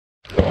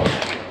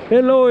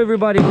Hello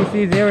everybody, this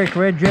is Eric,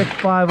 Red Jet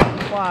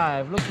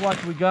 505. Look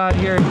what we got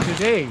here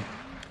today.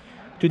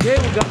 Today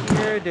we got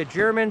here the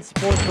German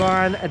sport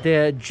gun,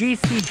 the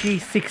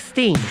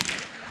Gsg-16.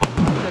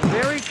 It's a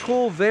very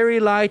cool, very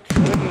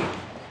lightweight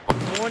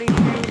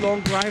 22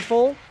 long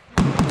rifle.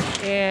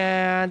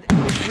 And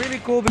it's really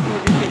cool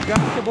because it's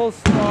adjustable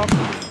stock,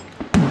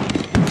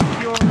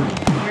 secure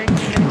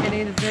cranking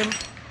mechanism.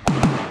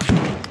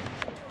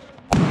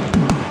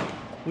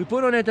 We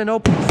put on it an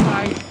open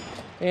sight.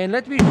 And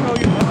let me show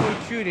you how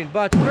it's shooting.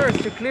 But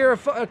first, to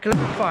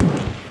clarify,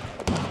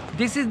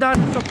 this is not a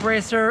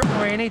suppressor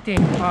or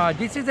anything.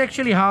 This is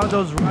actually how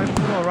those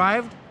rifles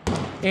arrived.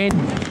 And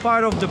this is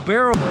part of the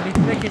barrel, and it's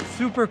like it's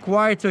super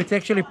quiet, so it's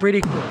actually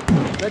pretty cool.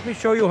 Let me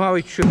show you how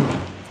it shoots.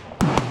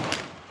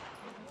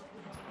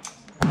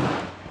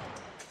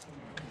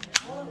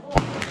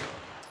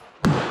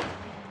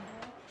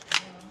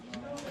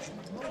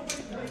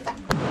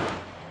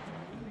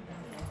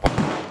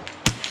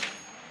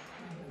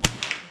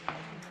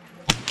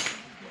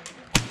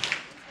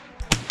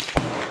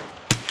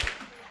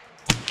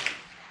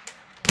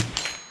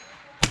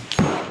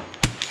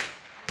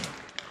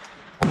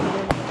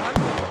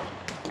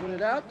 Put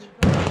it out.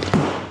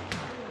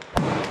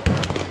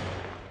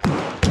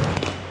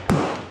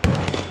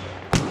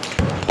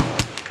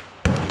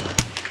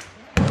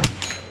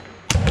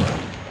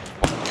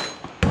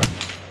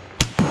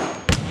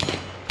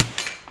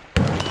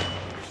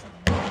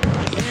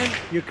 And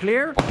you're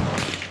clear.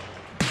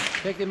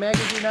 Take the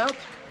magazine out.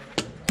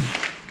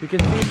 You can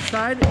see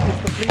inside,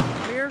 it's completely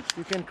clear.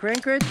 You can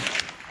crank it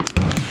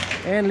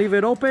and leave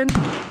it open.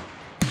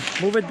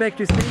 Move it back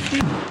to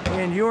safety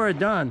and you are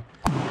done.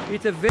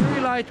 It's a very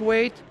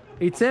lightweight.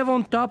 It's have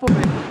on top of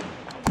it,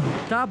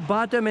 top,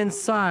 bottom, and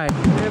side.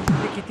 You have the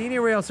Picatinny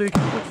rail, so you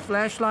can put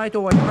flashlight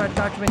or whatever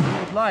attachment you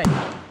would like.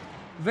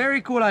 Very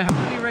cool. I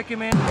highly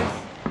recommend this.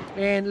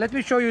 And let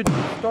me show you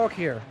the stock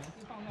here.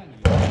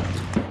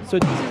 So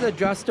this is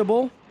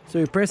adjustable. So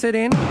you press it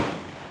in,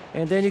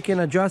 and then you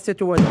can adjust it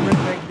to whatever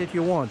length that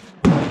you want.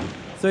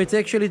 So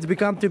it's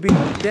become to be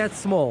that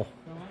small.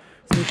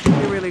 So it's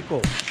really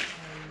cool.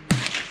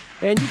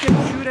 And you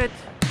can shoot it.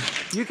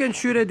 You can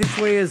shoot it this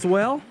way as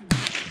well,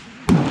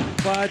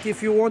 but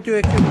if you want to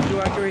actually do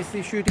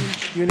accuracy shooting,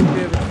 you need to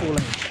have it full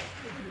length.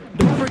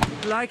 Don't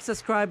forget to like,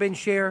 subscribe, and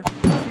share.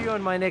 See you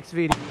on my next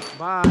video.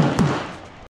 Bye.